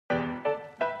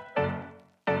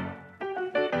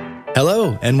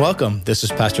Hello and welcome. This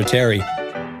is Pastor Terry,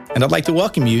 and I'd like to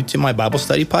welcome you to my Bible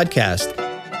study podcast.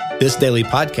 This daily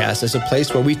podcast is a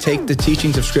place where we take the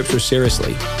teachings of Scripture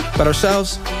seriously, but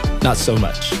ourselves, not so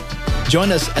much.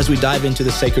 Join us as we dive into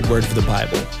the sacred word of the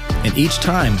Bible, and each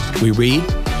time we read,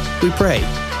 we pray,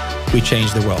 we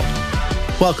change the world.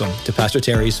 Welcome to Pastor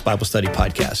Terry's Bible Study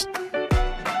Podcast.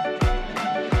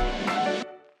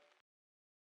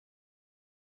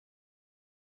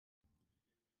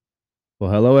 Well,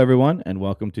 hello, everyone, and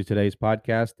welcome to today's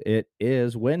podcast. It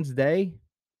is Wednesday.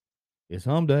 It's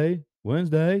Hump Day,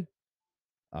 Wednesday,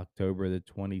 October the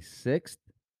 26th,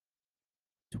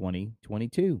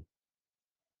 2022.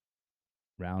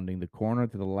 Rounding the corner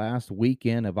to the last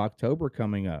weekend of October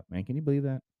coming up. Man, can you believe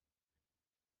that?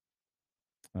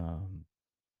 One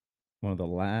of the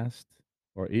last,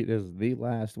 or it is the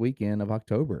last weekend of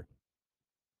October.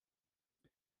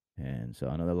 And so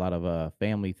I know there are a lot of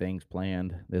family things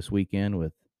planned this weekend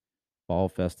with fall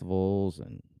festivals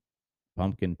and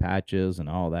pumpkin patches and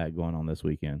all that going on this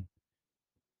weekend.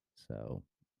 So,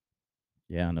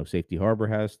 yeah, I know Safety Harbor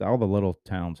has, all the little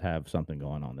towns have something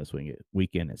going on this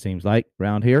weekend, it seems like,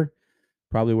 around here.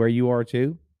 Probably where you are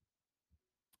too.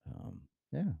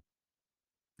 Yeah.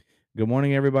 Good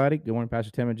morning, everybody. Good morning,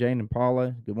 Pastor Tim and Jane and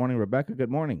Paula. Good morning, Rebecca.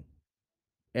 Good morning,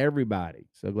 everybody.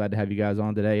 So glad to have you guys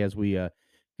on today as we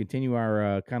continue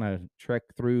our kind of trek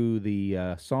through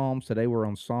the Psalms. Today we're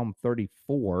on Psalm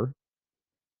 34.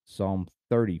 Psalm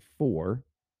 34.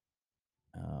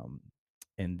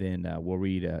 And then we'll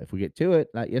read, if we get to it,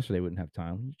 yesterday we didn't have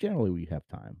time. Generally we have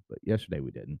time, but yesterday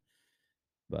we didn't.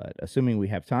 But assuming we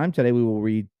have time, today we will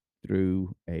read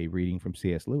through a reading from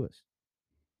C.S. Lewis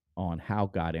on how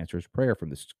God answers prayer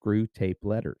from the Screw Tape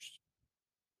Letters.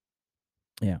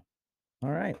 Yeah.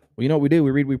 All right. Well, you know what we do? We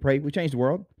read, we pray, we change the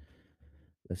world.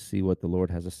 Let's see what the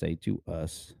Lord has to say to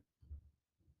us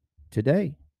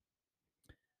today.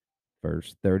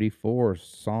 Verse 34,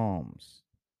 Psalms.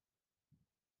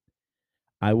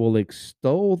 I will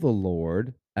extol the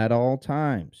Lord at all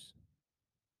times.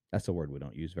 That's a word we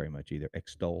don't use very much either.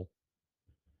 Extol.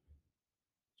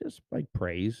 Just like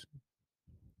praise.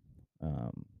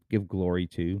 Give glory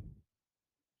to.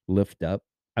 Lift up.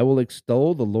 I will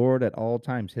extol the Lord at all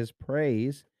times. His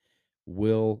praise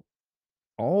will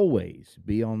always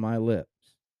be on my lips.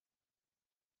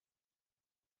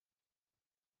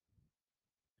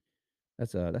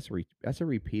 That's a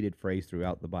repeated phrase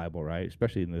throughout the Bible, right?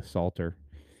 Especially in the Psalter.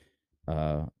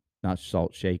 Not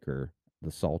salt shaker,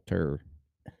 the Psalter.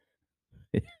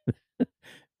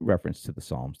 Reference to the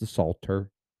Psalms, the Psalter.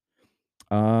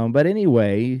 But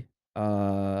anyway,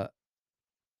 yeah,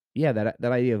 that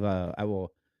idea of I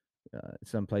will,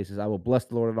 some places, I will bless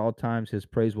the Lord at all times. His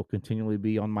praise will continually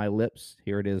be on my lips.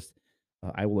 Here it is.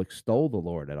 I will extol the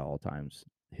Lord at all times.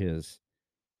 His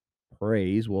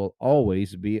praise will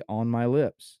always be on my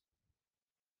lips.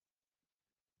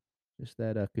 Just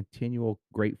that continual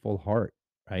grateful heart,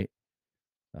 right?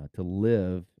 To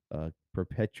live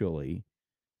perpetually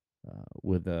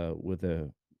with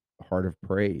a heart of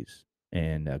praise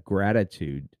and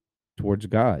gratitude towards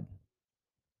God.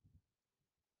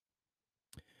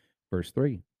 Verse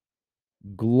 3.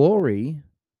 Glory.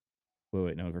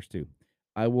 Verse 2.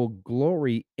 I will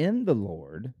glory in the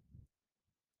Lord.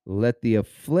 Let the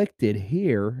afflicted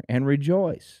hear and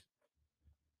rejoice.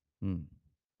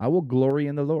 I will glory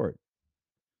in the Lord.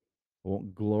 I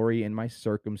won't glory in my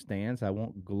circumstance. I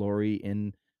won't glory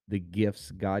in the gifts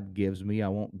God gives me. I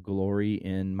won't glory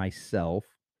in myself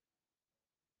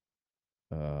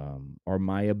or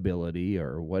my ability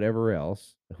or whatever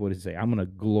else. What does it say? I'm going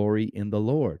to glory in the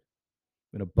Lord.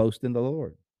 I'm going to boast in the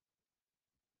Lord.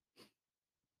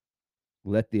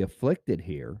 Let the afflicted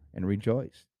hear and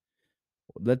rejoice.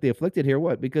 Let the afflicted hear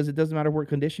what? Because it doesn't matter what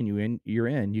condition you're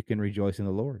in, you can rejoice in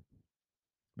the Lord.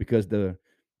 Because the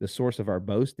source of our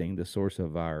boasting, the source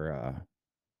of our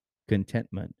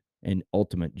contentment and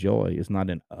ultimate joy is not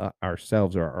in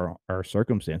ourselves or our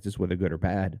circumstances, whether good or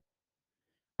bad.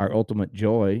 Our ultimate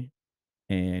joy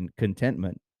and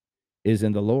contentment is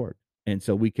in the Lord. And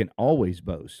so we can always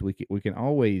boast. We can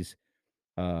always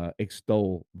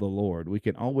extol the Lord. We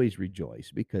can always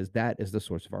rejoice because that is the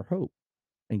source of our hope.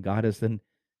 And God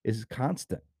is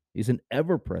constant. He's an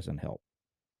ever-present help.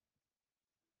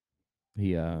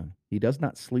 He does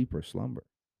not sleep or slumber.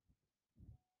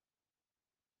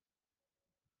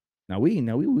 Now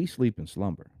we sleep and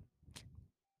slumber.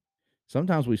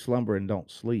 Sometimes we slumber and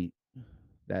don't sleep.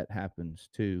 That happens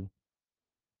too.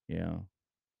 Yeah.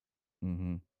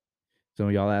 Some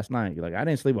of y'all last night, you're like, I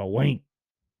didn't sleep a wink.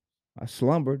 I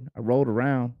slumbered. I rolled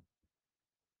around,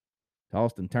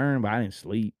 tossed and turned, but I didn't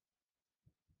sleep.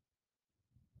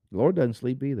 The Lord doesn't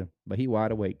sleep either, but he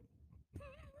wide awake.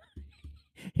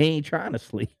 He ain't trying to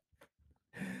sleep.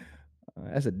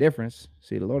 That's a difference.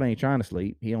 See, the Lord ain't trying to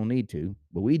sleep. He don't need to,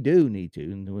 but we do need to,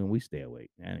 and when we stay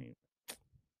awake, that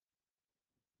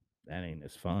ain't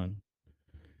as fun.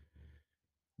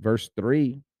 Verse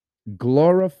 3,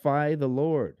 glorify the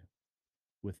Lord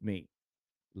with me.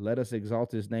 Let us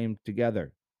exalt his name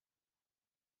together.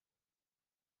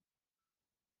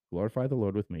 Glorify the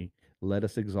Lord with me. Let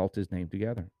us exalt his name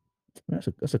together.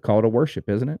 That's a call to worship,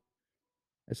 isn't it?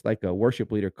 It's like a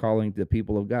worship leader calling the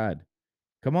people of God.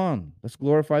 Come on, let's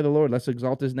glorify the Lord. Let's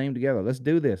exalt his name together. Let's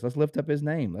do this. Let's lift up his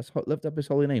name. Let's lift up his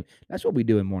holy name. That's what we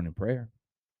do in morning prayer.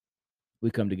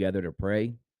 We come together to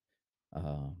pray.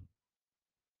 Um,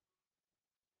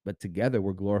 but together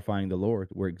we're glorifying the Lord.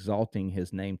 We're exalting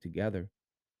his name together.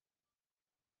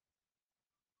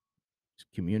 It's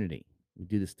community. We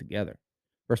do this together.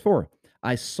 Verse 4,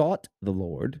 I sought the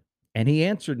Lord, and he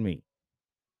answered me.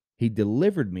 He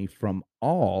delivered me from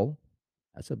all.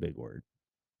 That's a big word.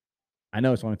 I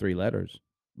know it's only 3 letters,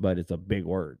 but it's a big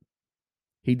word.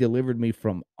 He delivered me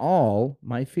from all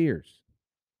my fears.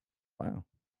 Wow.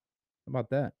 How about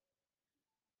that?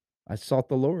 I sought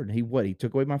the Lord. And he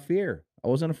took away my fear. I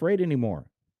wasn't afraid anymore.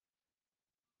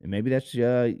 And maybe that's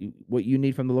what you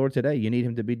need from the Lord today. You need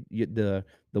him to be the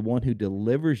one who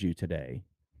delivers you today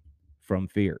from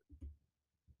fear.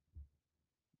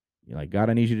 You're like, God,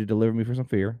 I need you to deliver me from some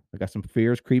fear. I got some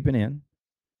fears creeping in,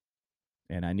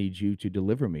 and I need you to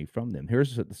deliver me from them.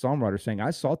 Here's the psalm writer saying,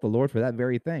 I sought the Lord for that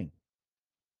very thing,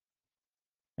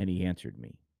 and he answered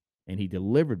me, and he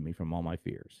delivered me from all my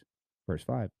fears. Verse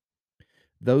 5,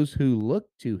 those who look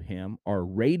to him are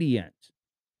radiant.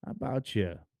 How about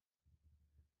you?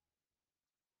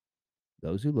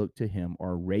 Those who look to him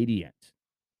are radiant.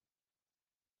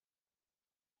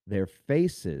 Their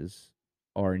faces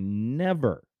are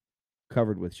never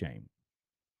covered with shame.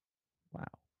 Wow.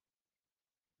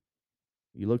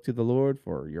 You look to the Lord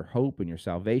for your hope and your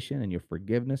salvation and your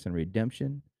forgiveness and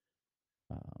redemption.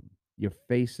 Your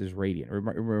face is radiant. It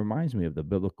reminds me of the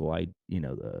biblical,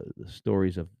 the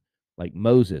stories of like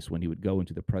Moses when he would go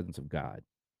into the presence of God,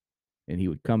 and he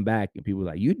would come back, and people were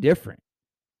like, "You different.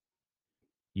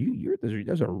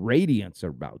 There's a radiance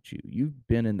about you. You've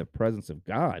been in the presence of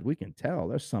God. We can tell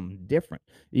there's something different."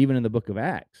 Even in the book of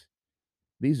Acts,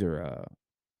 these are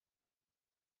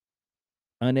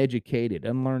uneducated,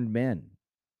 unlearned men,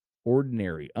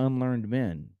 ordinary, unlearned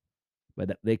men,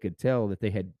 but they could tell that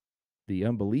they had the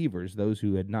unbelievers, those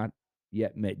who had not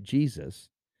yet met Jesus.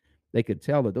 They could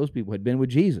tell that those people had been with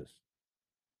Jesus.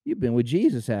 You've been with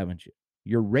Jesus, haven't you?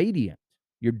 You're radiant.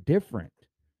 You're different.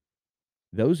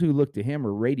 Those who look to him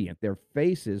are radiant. Their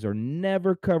faces are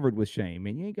never covered with shame.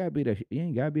 And you ain't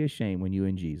gotta be ashamed when you're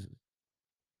in Jesus.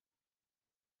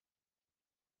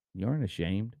 You aren't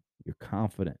ashamed. You're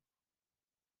confident.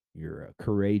 You're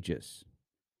courageous.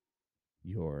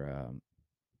 You're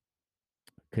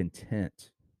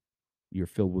content. You're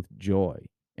filled with joy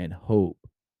and hope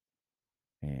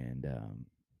and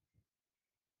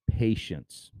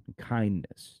patience,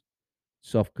 kindness,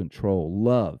 self-control,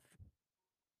 love.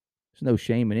 There's no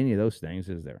shame in any of those things,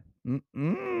 is there?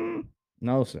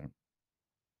 No, sir.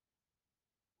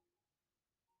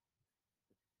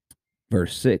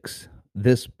 Verse 6,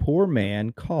 this poor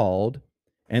man called,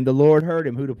 and the Lord heard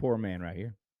him. Who the poor man right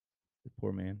here? The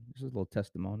poor man. This is a little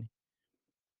testimony.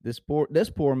 This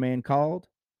poor man called,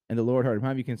 and the Lord heard him.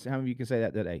 How many of you can say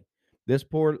that today? This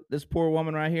poor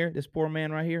woman right here, this poor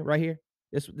man right here,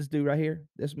 this dude right here,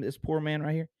 this poor man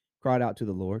right here, cried out to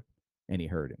the Lord, and he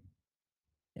heard him.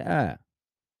 Yeah,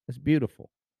 that's beautiful.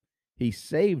 He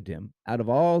saved him out of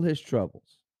all his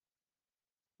troubles.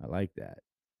 I like that.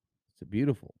 It's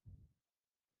beautiful.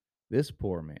 This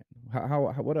poor man.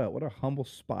 What a humble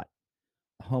spot,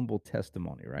 a humble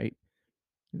testimony, right?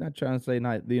 He's not trying to say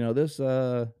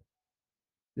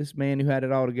this man who had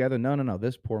it all together. No.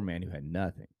 This poor man who had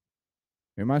nothing.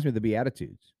 It reminds me of the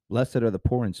Beatitudes. Blessed are the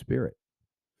poor in spirit,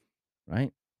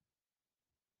 right?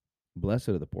 Blessed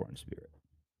are the poor in spirit.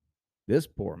 This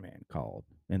poor man called,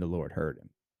 and the Lord heard him.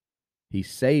 He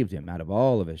saved him out of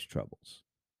all of his troubles.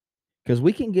 Because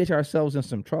we can get ourselves in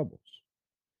some troubles.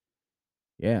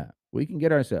 Yeah, we can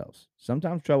get ourselves.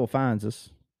 Sometimes trouble finds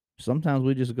us. Sometimes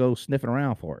we just go sniffing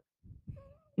around for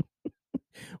it.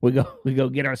 we go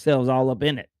get ourselves all up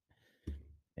in it.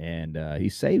 And he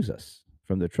saves us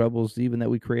from the troubles even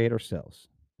that we create ourselves.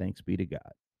 Thanks be to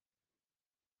God.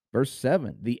 Verse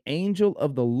 7, the angel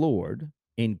of the Lord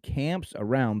encamps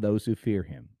around those who fear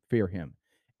him,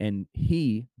 and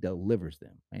he delivers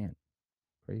them. Man,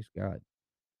 praise God.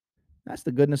 That's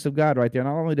the goodness of God right there.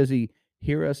 Not only does he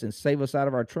hear us and save us out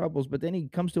of our troubles, but then he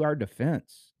comes to our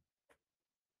defense.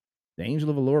 The angel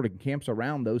of the Lord encamps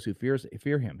around those who fear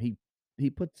him. He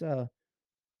puts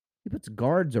he puts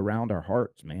guards around our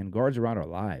hearts, man, guards around our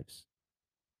lives.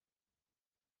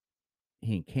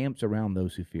 He encamps around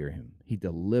those who fear him. He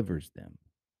delivers them.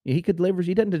 He could deliver.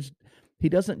 He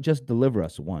doesn't just deliver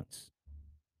us once.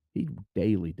 He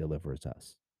daily delivers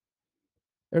us.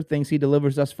 There are things he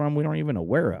delivers us from we aren't even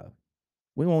aware of.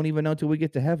 We won't even know till we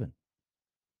get to heaven.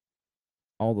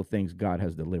 All the things God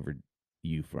has delivered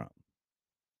you from.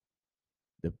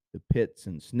 The pits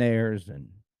and snares and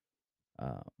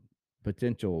uh,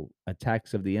 potential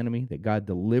attacks of the enemy that God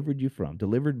delivered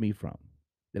me from,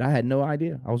 that I had no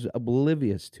idea. I was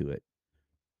oblivious to it.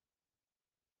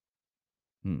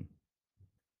 Hmm.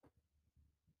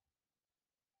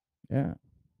 Yeah.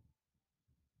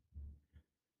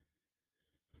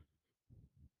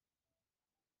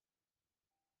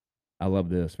 I love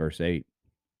this, verse 8.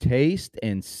 Taste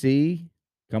and see.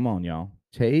 Come on, y'all.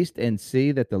 Taste and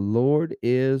see that the Lord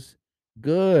is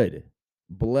good.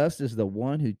 Blessed is the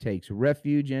one who takes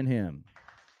refuge in him.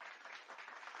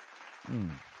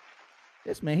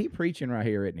 This man, he preaching right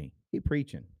here, isn't he? He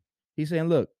preaching. He's saying,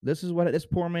 look, this is what this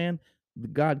poor man,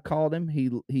 God called him.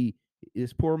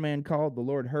 This poor man called, the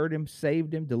Lord heard him,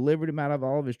 saved him, delivered him out of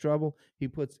all of his trouble. He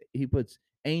puts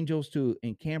angels to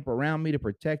encamp around me to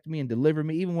protect me and deliver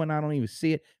me, even when I don't even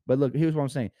see it. But look, here's what I'm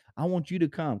saying. I want you to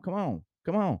come. Come on.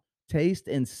 Come on. Taste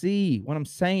and see what I'm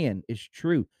saying is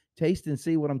true. Taste and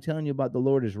see what I'm telling you about the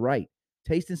Lord is right.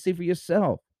 Taste and see for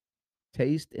yourself.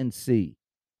 Taste and see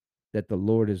that the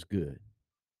Lord is good.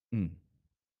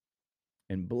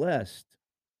 And blessed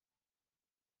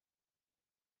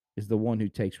is the one who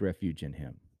takes refuge in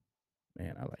him.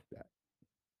 Man, I like that.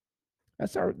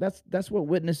 That's what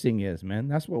witnessing is, man.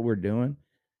 That's what we're doing.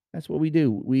 That's what we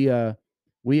do. We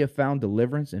have found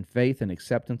deliverance and faith and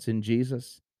acceptance in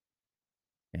Jesus,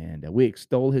 and we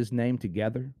extol his name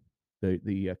together.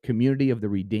 The community of the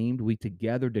redeemed, we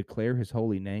together declare his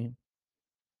holy name.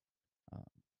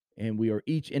 And we are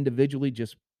each individually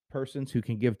just persons who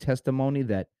can give testimony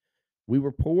that we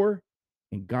were poor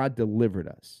and God delivered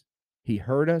us. He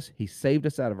heard us. He saved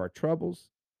us out of our troubles.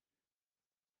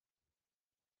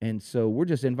 And so we're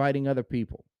just inviting other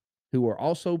people who are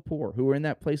also poor, who are in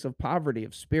that place of poverty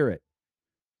of spirit.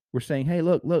 We're saying, hey,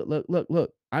 look, look, look, look,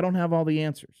 look. I don't have all the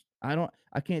answers. I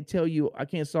can't tell you, I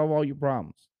can't solve all your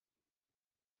problems.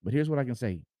 But here's what I can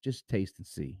say. Just taste and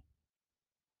see.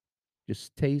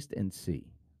 Just taste and see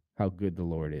how good the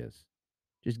Lord is.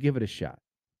 Just give it a shot.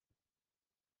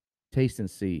 Taste and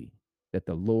see that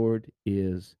the Lord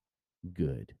is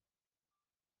good.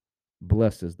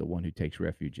 Blessed is the one who takes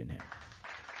refuge in him.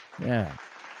 Yeah.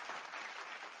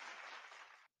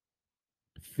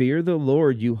 Fear the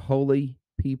Lord, you holy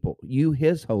people, you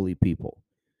his holy people.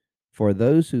 For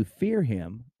those who fear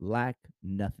him lack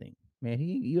nothing. Man,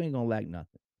 you ain't gonna lack nothing.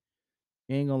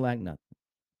 You ain't gonna lack nothing.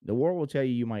 The world will tell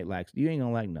you you might lack. You ain't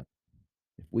gonna lack nothing.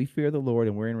 If we fear the Lord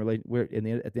and we're in relation,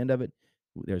 at the end of it,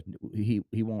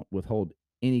 he won't withhold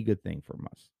any good thing from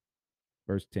us.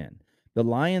 Verse 10. The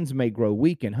lions may grow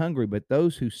weak and hungry, but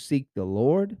those who seek the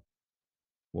Lord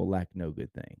will lack no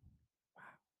good thing. Wow.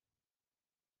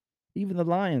 Even the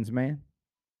lions, man,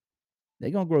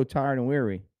 they're gonna grow tired and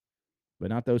weary, but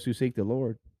not those who seek the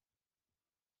Lord.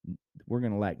 We're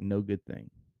gonna lack no good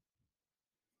thing.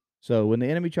 So when the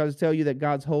enemy tries to tell you that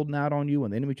God's holding out on you,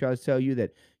 when the enemy tries to tell you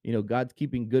that God's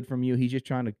keeping good from you, he's just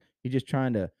trying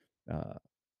to uh,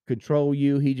 control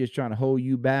you. He's just trying to hold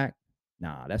you back.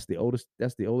 Nah, that's the oldest.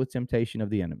 That's the oldest temptation of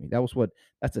the enemy.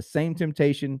 That's the same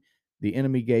temptation the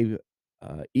enemy gave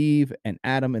Eve and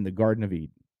Adam in the Garden of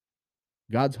Eden.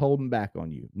 God's holding back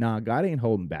on you. Nah, God ain't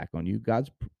holding back on you.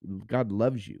 God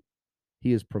loves you.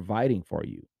 He is providing for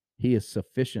you. He is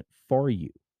sufficient for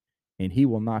you, and he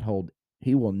will not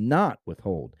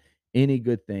withhold any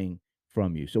good thing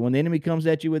from you. So when the enemy comes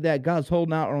at you with that, God's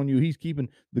holding out on you. He's keeping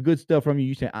the good stuff from you.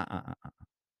 You say,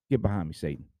 get behind me,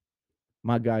 Satan.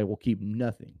 My guy will keep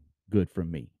nothing good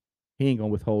from me. He ain't going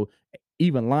to withhold.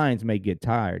 Even lions may get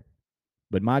tired,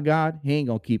 but my God, he ain't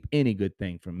going to keep any good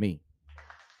thing from me.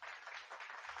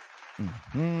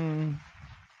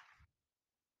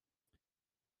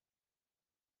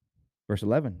 Verse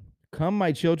 11. Come,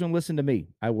 my children, listen to me.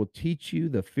 I will teach you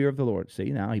the fear of the Lord. See,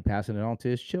 now he's passing it on to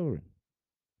his children.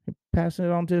 He's passing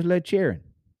it on to his little children.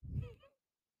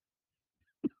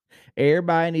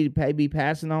 Everybody need to be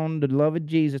passing on the love of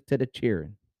Jesus to the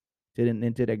children, to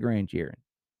their grandchildren,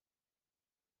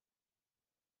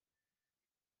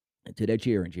 to their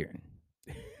children.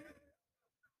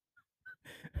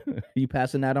 You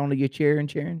passing that on to your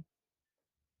children?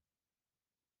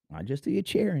 Not just to your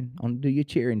children, on to your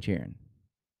children.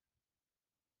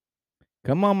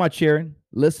 Come on, my children.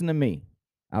 Listen to me.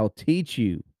 I'll teach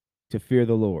you to fear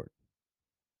the Lord.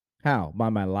 How? By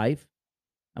my life.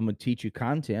 I'm going to teach you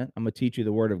content. I'm going to teach you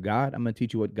the word of God. I'm going to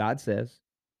teach you what God says.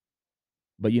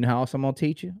 But you know how else I'm going to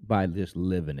teach you? By just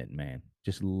living it, man.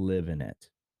 Just living it.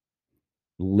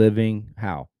 Living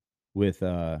how? With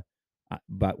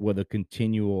but with a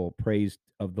continual praise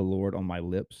of the Lord on my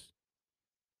lips,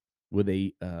 with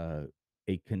a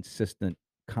consistent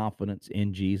confidence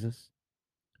in Jesus,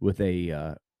 with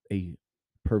a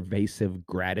pervasive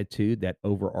gratitude that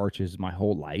overarches my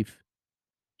whole life,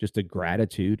 just a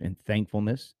gratitude and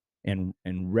thankfulness and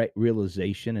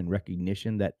realization and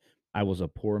recognition that I was a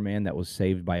poor man that was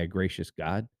saved by a gracious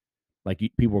God. Like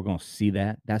people are going to see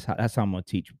that. That's how I'm going to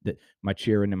teach that my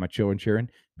children and my children,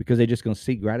 because they're just going to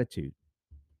see gratitude.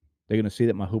 They're going to see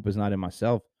that my hope is not in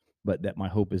myself, but that my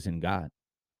hope is in God.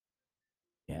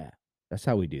 Yeah, that's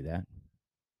how we do that.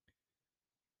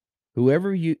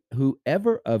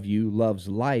 Whoever of you loves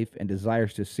life and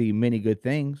desires to see many good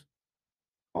things,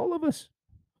 all of us.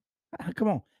 Come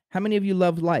on. How many of you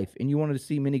love life and you wanted to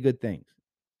see many good things?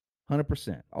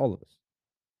 100%, all of us.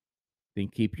 Then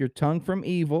keep your tongue from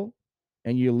evil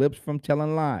and your lips from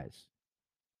telling lies.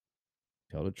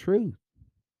 Tell the truth.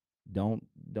 Don't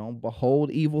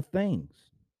behold evil things.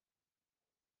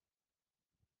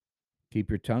 Keep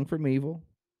your tongue from evil.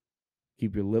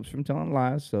 Keep your lips from telling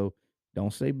lies. So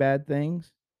don't say bad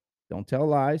things. Don't tell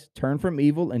lies. Turn from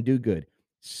evil and do good.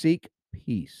 Seek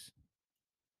peace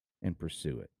and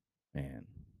pursue it. Man,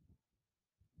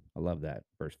 I love that.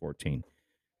 Verse 14.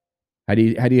 How do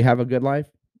you have a good life?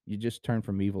 You just turn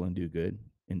from evil and do good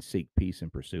and seek peace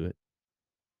and pursue it.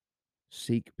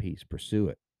 Seek peace, pursue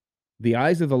it. The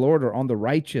eyes of the Lord are on the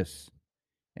righteous,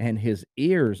 and his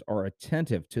ears are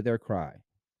attentive to their cry.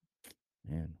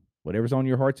 And whatever's on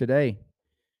your heart today,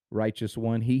 righteous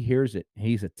one, he hears it.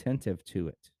 He's attentive to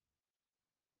it.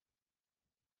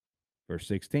 Verse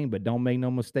 16, but don't make no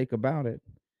mistake about it.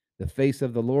 The face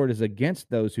of the Lord is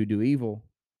against those who do evil,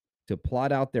 to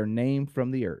blot out their name from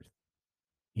the earth.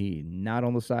 He is not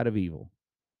on the side of evil,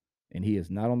 and he is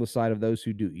not on the side of those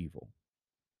who do evil.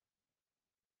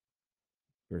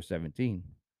 Verse 17,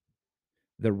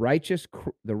 the righteous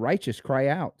cry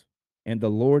out, and the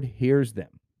Lord hears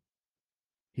them.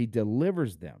 He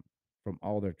delivers them from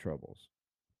all their troubles.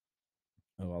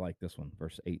 Oh, I like this one.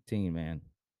 Verse 18, man.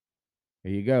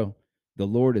 Here you go. The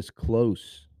Lord is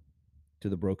close to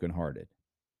the brokenhearted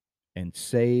and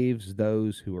saves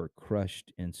those who are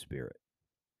crushed in spirit.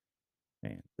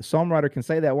 Man, the psalm writer can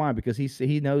say that. Why? Because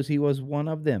he knows he was one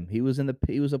of them. He was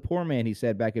a poor man. He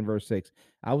said back in verse 6,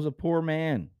 I was a poor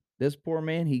man. This poor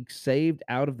man he saved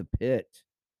out of the pit.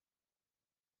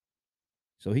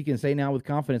 So he can say now with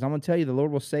confidence, I'm going to tell you, the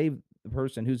Lord will save the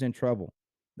person who's in trouble,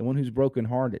 the one who's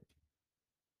brokenhearted.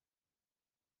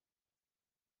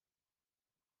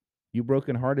 You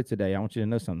brokenhearted today, I want you to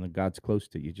know something. God's close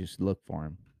to you. Just look for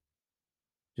him.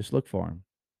 Just look for him.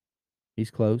 He's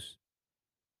close.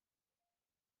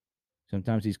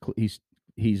 Sometimes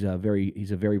he's a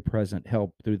very present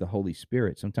help through the Holy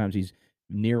Spirit. Sometimes he's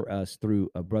near us through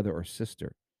a brother or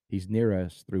sister. He's near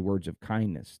us through words of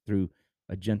kindness, through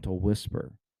a gentle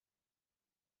whisper,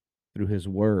 through his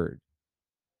word.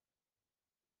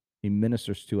 He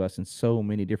ministers to us in so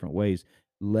many different ways,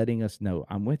 letting us know,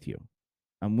 I'm with you.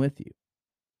 I'm with you.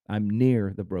 I'm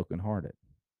near the brokenhearted.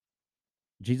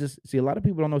 Jesus, see, a lot of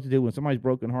people don't know what to do when somebody's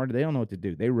brokenhearted. They don't know what to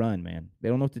do. They run, man. They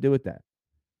don't know what to do with that.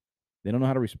 They don't know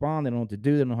how to respond. They don't know what to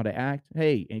do. They don't know how to act.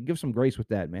 Hey, and give some grace with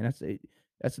that, man.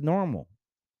 That's normal.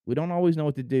 We don't always know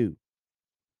what to do.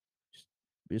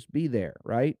 Just be there,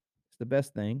 right? It's the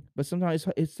best thing. But sometimes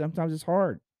it's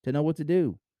hard to know what to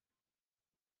do.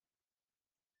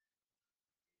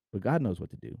 But God knows what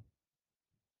to do.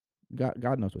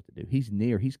 God knows what to do. He's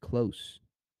near. He's close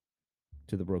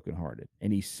to the brokenhearted,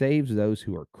 and he saves those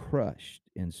who are crushed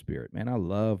in spirit. Man, I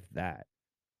love that.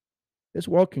 This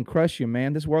world can crush you,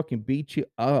 man. This world can beat you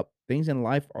up. Things in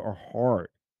life are hard.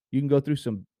 You can go through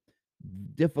some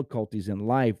difficulties in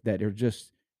life that are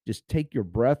just take your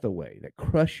breath away, that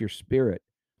crush your spirit.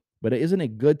 But isn't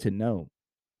it good to know?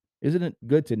 Isn't it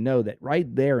good to know that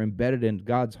right there embedded in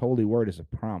God's holy word is a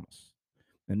promise?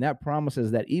 And that promise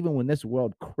is that even when this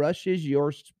world crushes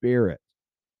your spirit,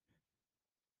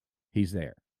 he's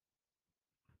there.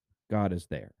 God is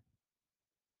there.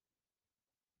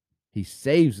 He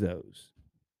saves those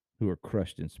who are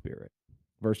crushed in spirit.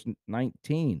 Verse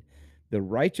 19, the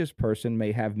righteous person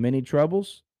may have many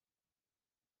troubles,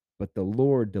 but the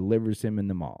Lord delivers him in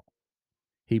them all.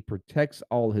 He protects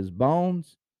all his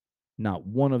bones, not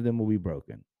one of them will be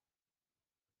broken.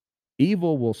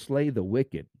 Evil will slay the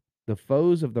wicked. The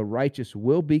foes of the righteous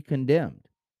will be condemned.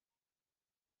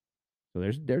 So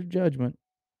there's judgment.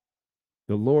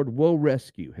 The Lord will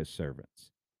rescue his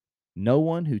servants. No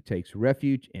one who takes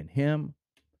refuge in him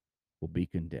will be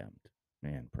condemned.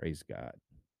 Man, praise God.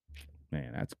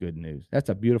 Man, that's good news. That's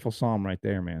a beautiful psalm right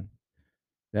there, man.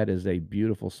 That is a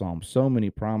beautiful psalm. So many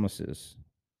promises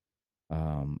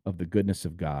of the goodness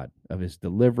of God, of his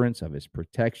deliverance, of his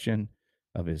protection,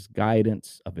 of his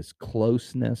guidance, of his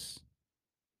closeness,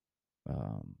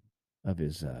 um, of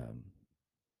his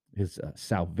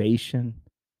salvation,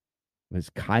 his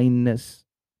kindness,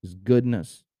 his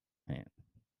goodness. Man,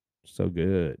 so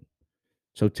good.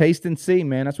 So taste and see,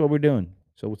 man. That's what we're doing.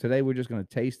 So today we're just going to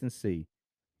taste and see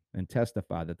and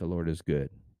testify that the Lord is good.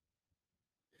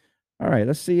 All right,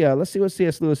 let's see. Let's see what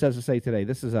C.S. Lewis has to say today.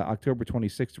 This is October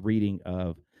 26th reading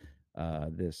of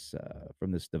this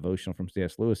from this devotional from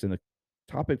C.S. Lewis, and the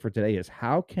topic for today is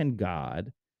how can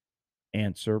God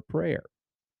answer prayer?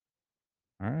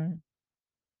 All right,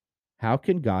 how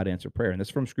can God answer prayer? And this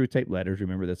is from Screwtape Letters.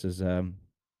 Remember, this is kind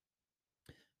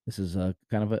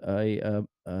of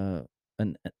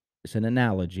an it's an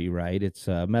analogy, right? It's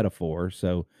a metaphor.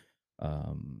 So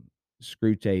um,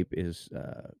 Screwtape is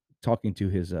talking to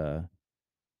his other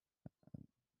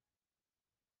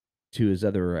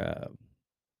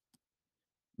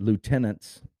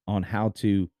lieutenants on how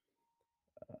to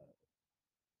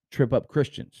trip up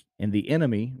Christians. And the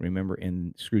enemy, remember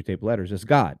in Screwtape Letters, is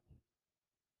God.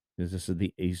 Because this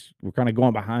is we're kind of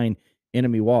going behind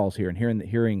enemy walls here and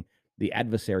hearing the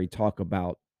adversary talk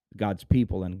about God's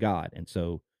people and God. And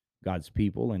so God's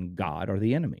people and God are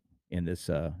the enemy in this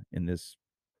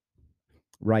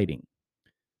writing.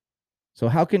 So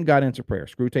how can God answer prayer?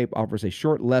 Screwtape offers a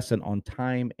short lesson on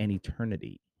time and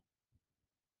eternity.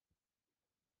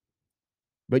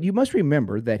 But you must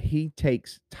remember that he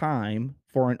takes time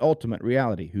for an ultimate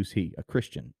reality. Who's he? A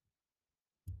Christian.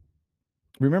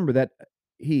 Remember that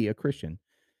he, a Christian,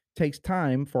 takes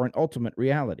time for an ultimate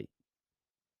reality.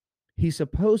 He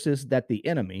supposes that the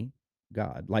enemy,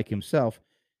 God, like himself,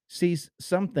 sees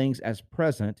some things as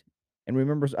present and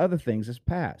remembers other things as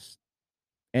past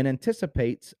and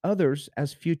anticipates others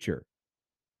as future.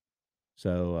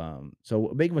 So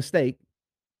a big mistake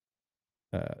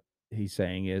uh, he's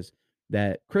saying is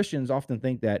that Christians often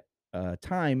think that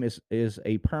time is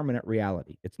a permanent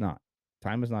reality. It's not.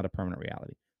 Time is not a permanent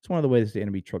reality. It's one of the ways the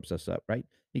enemy trips us up, right?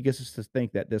 He gets us to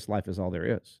think that this life is all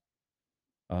there is,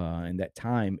 and that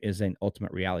time is an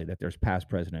ultimate reality. That there's past,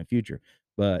 present, and future.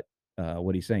 But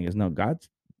what he's saying is no. God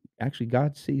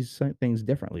sees some things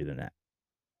differently than that.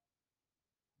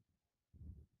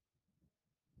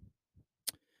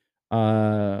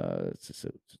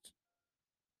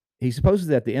 He supposes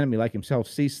that the enemy, like himself,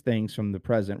 sees things from the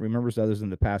present, remembers others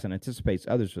in the past, and anticipates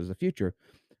others for the future.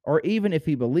 Or even if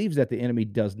he believes that the enemy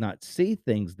does not see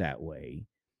things that way,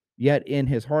 yet in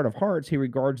his heart of hearts, he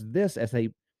regards this as a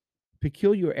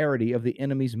peculiarity of the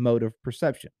enemy's mode of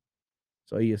perception.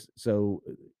 So he is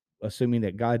assuming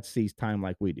that God sees time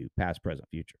like we do, past, present,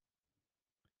 future.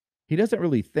 He doesn't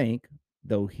really think,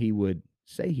 though he would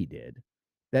say he did,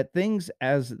 that things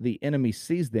as the enemy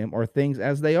sees them are things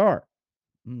as they are.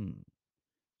 Hmm.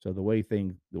 So the way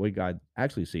God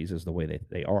actually sees is the way that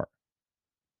they are.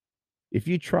 If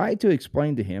you try to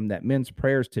explain to him that men's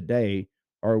prayers today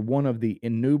are one of the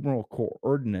innumerable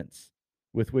coordinates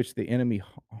with which the enemy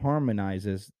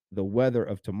harmonizes the weather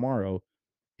of tomorrow,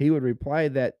 he would reply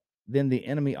that then the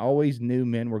enemy always knew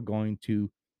men were going to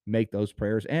make those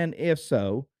prayers, and if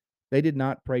so, they did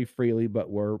not pray freely but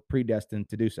were predestined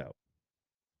to do so.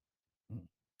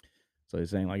 So he's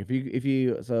saying, like,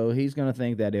 so he's going to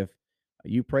think that if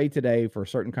you pray today for a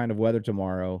certain kind of weather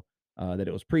tomorrow, that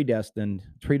it was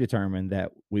predetermined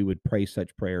that we would pray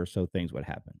such prayers so things would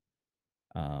happen.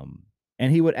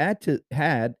 And he would add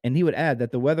that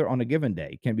the weather on a given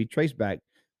day can be traced back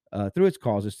through its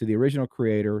causes to the original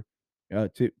creator,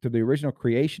 to the original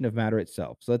creation of matter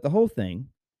itself. So that the whole thing,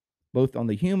 both on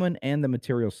the human and the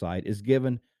material side, is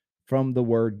given from the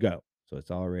word go. So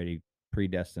it's already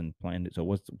predestined, planned. So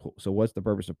what's the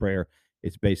purpose of prayer?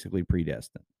 It's basically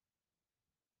predestined.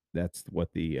 That's what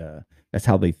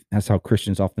that's how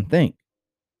Christians often think.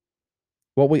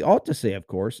 What we ought to say, of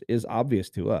course, is obvious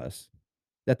to us,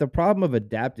 that the problem of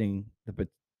adapting the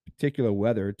particular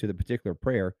weather to the particular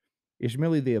prayer is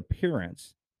merely the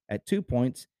appearance at 2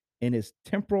 points in its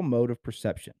temporal mode of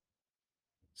perception.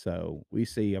 So we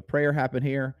see a prayer happen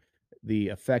here, the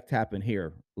effect happen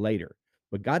here later,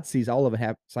 but God sees all of it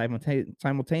happen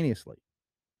simultaneously.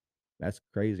 That's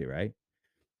crazy, right?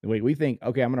 We think,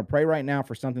 okay, I'm going to pray right now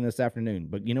for something this afternoon,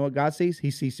 but you know what God sees? He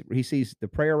sees the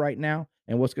prayer right now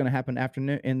and what's going to happen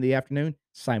in the afternoon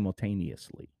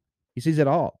simultaneously. He sees it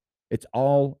all. It's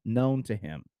all known to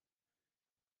him.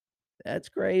 That's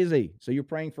crazy. So you're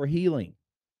praying for healing.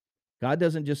 God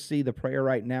doesn't just see the prayer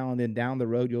right now and then down the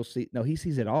road you'll see. No, he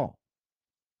sees it all.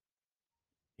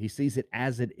 He sees it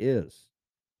as it is.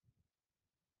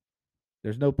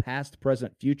 There's no past,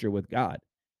 present, future with God.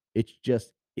 It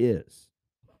just is.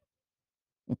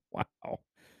 Wow.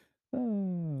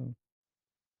 Oh.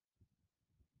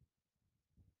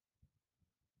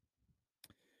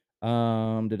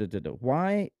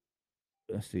 Why?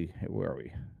 Let's see. Where are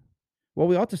we? What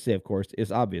we ought to say, of course,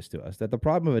 is obvious to us that the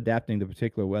problem of adapting the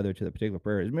particular weather to the particular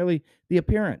prayer is merely the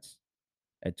appearance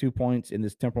at 2 points in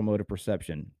this temporal mode of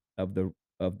perception of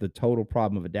the total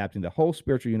problem of adapting the whole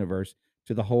spiritual universe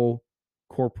to the whole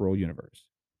corporal universe.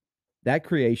 That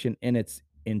creation in its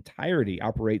entirety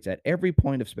operates at every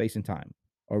point of space and time,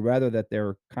 or rather that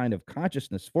their kind of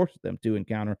consciousness forces them to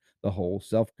encounter the whole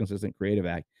self-consistent creative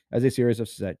act as a series of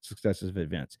successive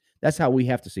events. That's how we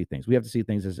have to see things. We have to see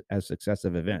things as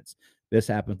successive events. This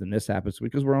happens and this happens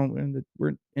because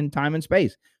we're in time and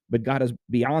space, but God is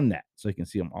beyond that, so He can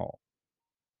see them all.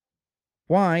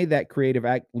 Why that creative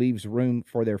act leaves room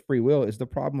for their free will is the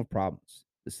problem of problems,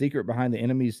 the secret behind the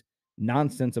enemy's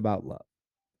nonsense about love.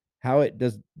 How it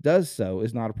does so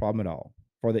is not a problem at all,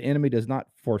 for the enemy does not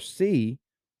foresee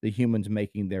the humans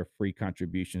making their free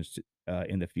contributions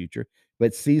in the future,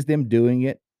 but sees them doing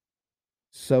it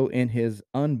so in his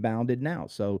unbounded now.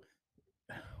 So,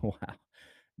 wow,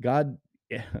 God,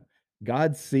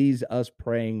 God sees us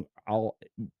praying all,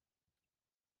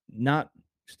 not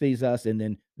sees us and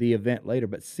then the event later,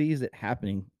 but sees it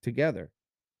happening together.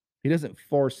 He doesn't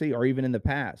foresee, or even in the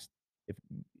past. If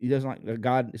he doesn't like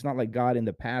God, it's not like God in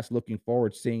the past looking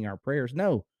forward, seeing our prayers.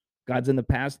 No, God's in the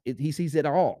past. He sees it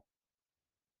all.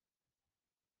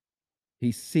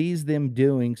 He sees them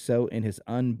doing so in his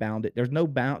unbounded. There's no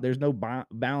bound. There's no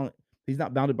bound. He's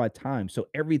not bounded by time. So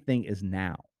everything is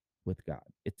now with God.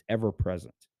 It's ever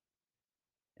present.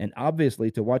 And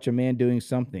obviously, to watch a man doing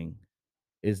something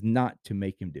is not to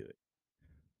make him do it.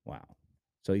 Wow.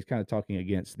 So he's kind of talking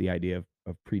against the idea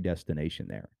of predestination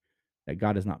there. That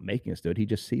God is not making us do it. He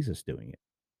just sees us doing it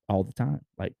all the time.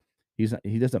 Like he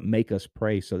doesn't make us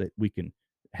pray so that we can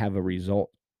have a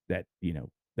result that,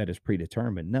 that is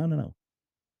predetermined. No, no, no.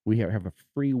 We have a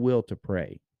free will to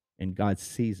pray, and God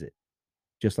sees it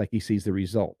just like he sees the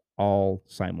result all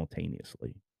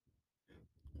simultaneously.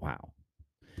 Wow.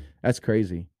 That's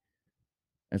crazy.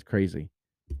 That's crazy.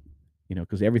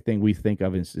 Because everything we think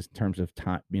of is in terms of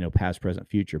time, past, present,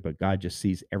 future, but God just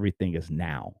sees everything as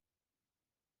now.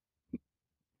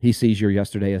 He sees your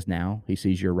yesterday as now. He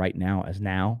sees your right now as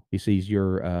now. He sees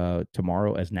your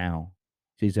tomorrow as now.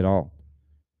 He sees it all.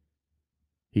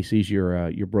 He sees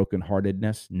your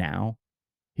brokenheartedness now.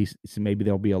 Maybe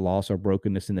there'll be a loss or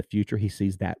brokenness in the future. He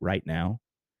sees that right now.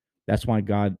 That's why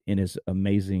God, in his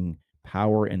amazing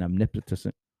power and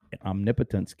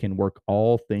omnipotence, can work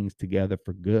all things together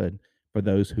for good for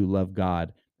those who love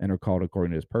God and are called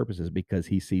according to his purposes, because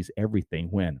he sees everything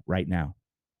right now.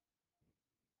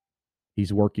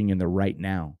 He's working in the right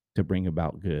now to bring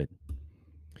about good.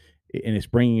 And it's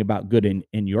bringing about good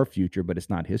in your future, but it's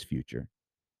not his future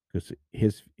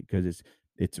because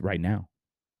it's right now.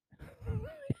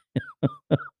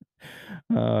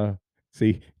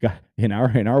 See, God, in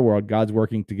our world, God's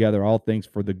working together all things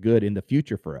for the good in the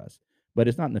future for us, but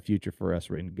it's not in the future for us.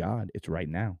 In God, it's right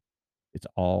now. It's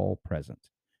all present,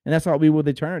 and that's how it'll be with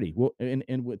eternity. Well,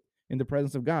 in the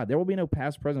presence of God, there will be no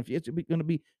past, present, future. It's going to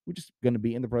be we're just going to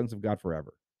be in the presence of God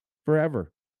forever,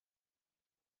 forever.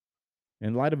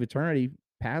 In light of eternity,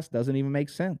 past doesn't even make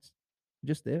sense. It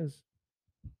just is.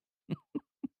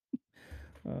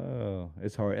 Oh,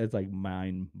 it's hard. It's like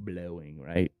mind blowing,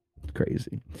 right? It's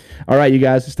crazy. All right, you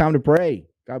guys, it's time to pray.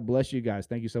 God bless you guys.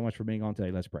 Thank you so much for being on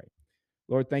today. Let's pray.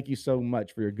 Lord, thank you so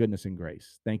much for your goodness and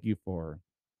grace. Thank you for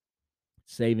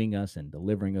saving us and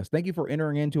delivering us. Thank you for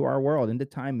entering into our world, into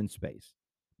time and space,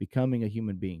 becoming a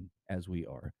human being as we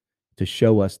are, to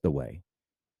show us the way.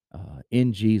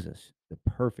 In Jesus, the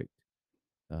perfect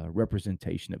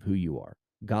representation of who you are,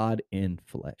 God in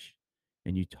flesh.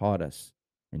 And you taught us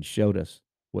and showed us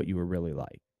what you were really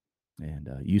like. And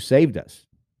you saved us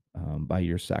by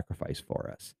your sacrifice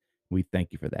for us. We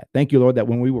thank you for that. Thank you, Lord, that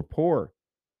when we were poor,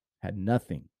 had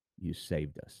nothing, you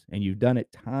saved us. And you've done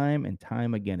it time and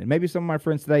time again. And maybe some of my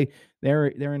friends today, they're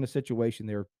in a situation,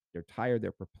 they're tired,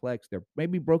 they're perplexed, they're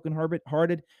maybe broken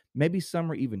hearted, maybe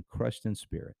some are even crushed in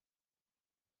spirit.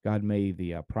 God, may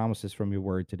the promises from your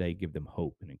word today give them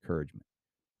hope and encouragement.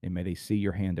 And may they see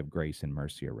your hand of grace and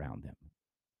mercy around them,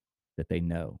 that they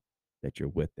know that you're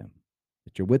with them,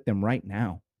 that you're with them right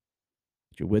now,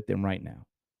 that you're with them right now.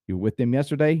 You were with them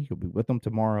yesterday, you'll be with them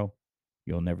tomorrow.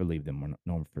 You'll never leave them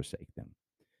nor forsake them.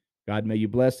 God, may you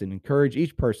bless and encourage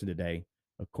each person today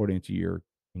according to your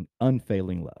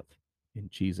unfailing love. In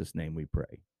Jesus' name we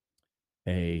pray.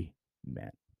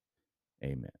 Amen.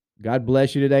 Amen. God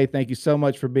bless you today. Thank you so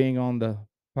much for being on the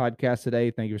podcast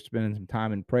today. Thank you for spending some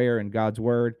time in prayer and God's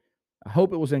word. I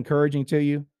hope it was encouraging to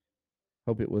you.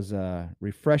 Hope it was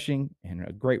refreshing and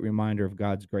a great reminder of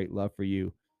God's great love for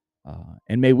you.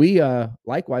 And may we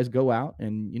likewise go out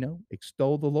and,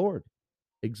 extol the Lord,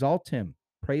 exalt him,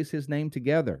 praise his name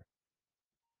together,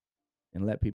 and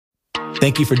let people.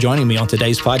 Thank you for joining me on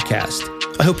today's podcast.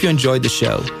 I hope you enjoyed the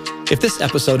show. If this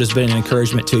episode has been an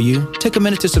encouragement to you, take a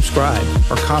minute to subscribe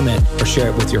or comment or share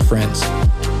it with your friends.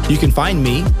 You can find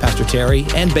me, Pastor Terry,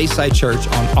 and Bayside Church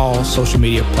on all social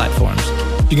media platforms.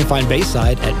 You can find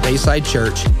Bayside at Bayside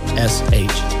Church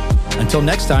SH. Until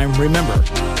next time, remember,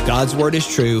 God's word is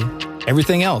true.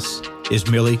 Everything else is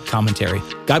merely commentary.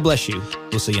 God bless you.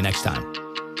 We'll see you next time.